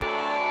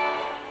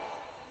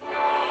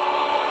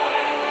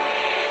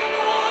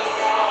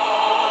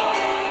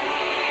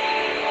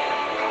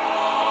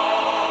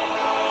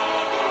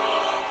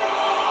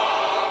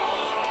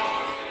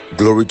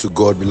Glory to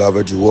God,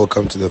 beloved. You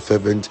welcome to the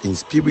Fervent In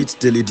Spirit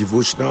daily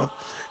devotional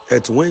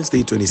at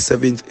Wednesday,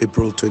 27th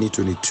April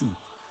 2022.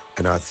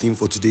 And our theme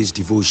for today's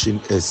devotion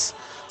is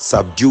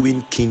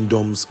Subduing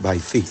Kingdoms by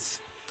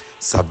Faith.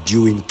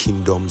 Subduing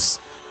Kingdoms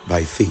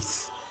by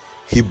Faith.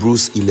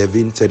 Hebrews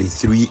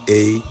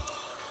 11:33a,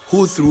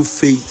 who through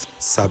faith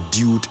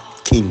subdued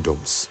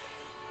kingdoms.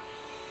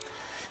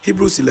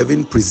 Hebrews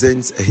 11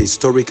 presents a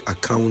historic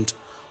account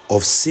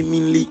of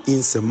seemingly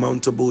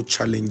insurmountable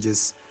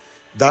challenges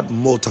that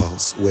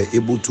mortals were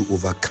able to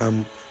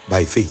overcome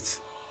by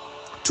faith.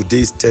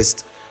 Today's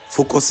text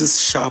focuses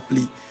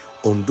sharply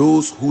on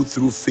those who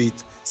through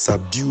faith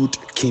subdued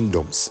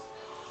kingdoms.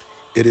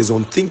 It is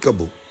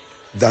unthinkable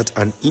that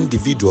an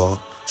individual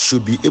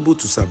should be able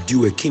to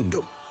subdue a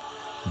kingdom,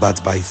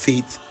 but by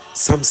faith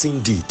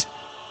Samson did.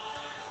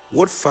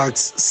 What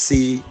facts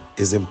say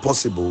is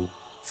impossible,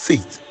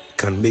 faith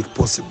can make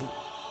possible.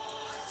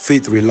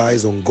 Faith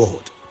relies on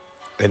God,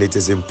 and it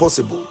is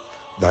impossible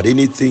that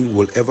anything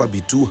will ever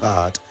be too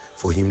hard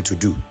for him to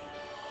do.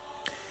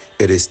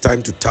 It is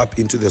time to tap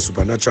into the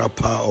supernatural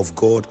power of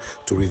God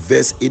to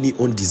reverse any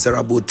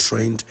undesirable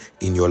trend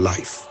in your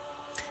life.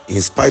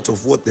 In spite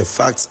of what the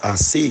facts are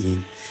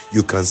saying,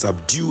 you can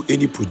subdue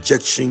any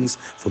projections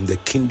from the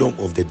kingdom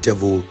of the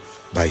devil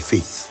by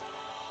faith.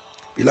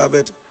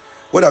 Beloved,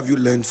 what have you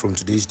learned from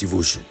today's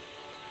devotion?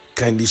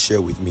 Kindly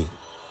share with me.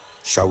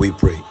 Shall we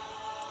pray?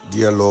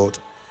 Dear Lord,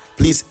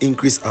 please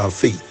increase our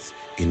faith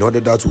in order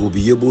that we will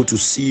be able to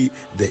see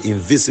the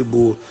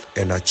invisible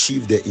and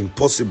achieve the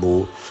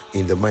impossible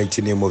in the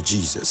mighty name of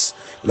Jesus.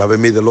 Beloved,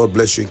 may the Lord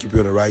bless you and keep you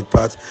on the right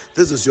path.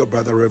 This is your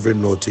brother,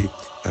 Reverend Naughty.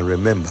 And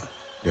remember,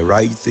 the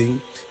right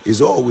thing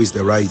is always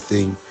the right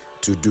thing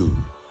to do.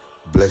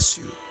 Bless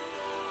you.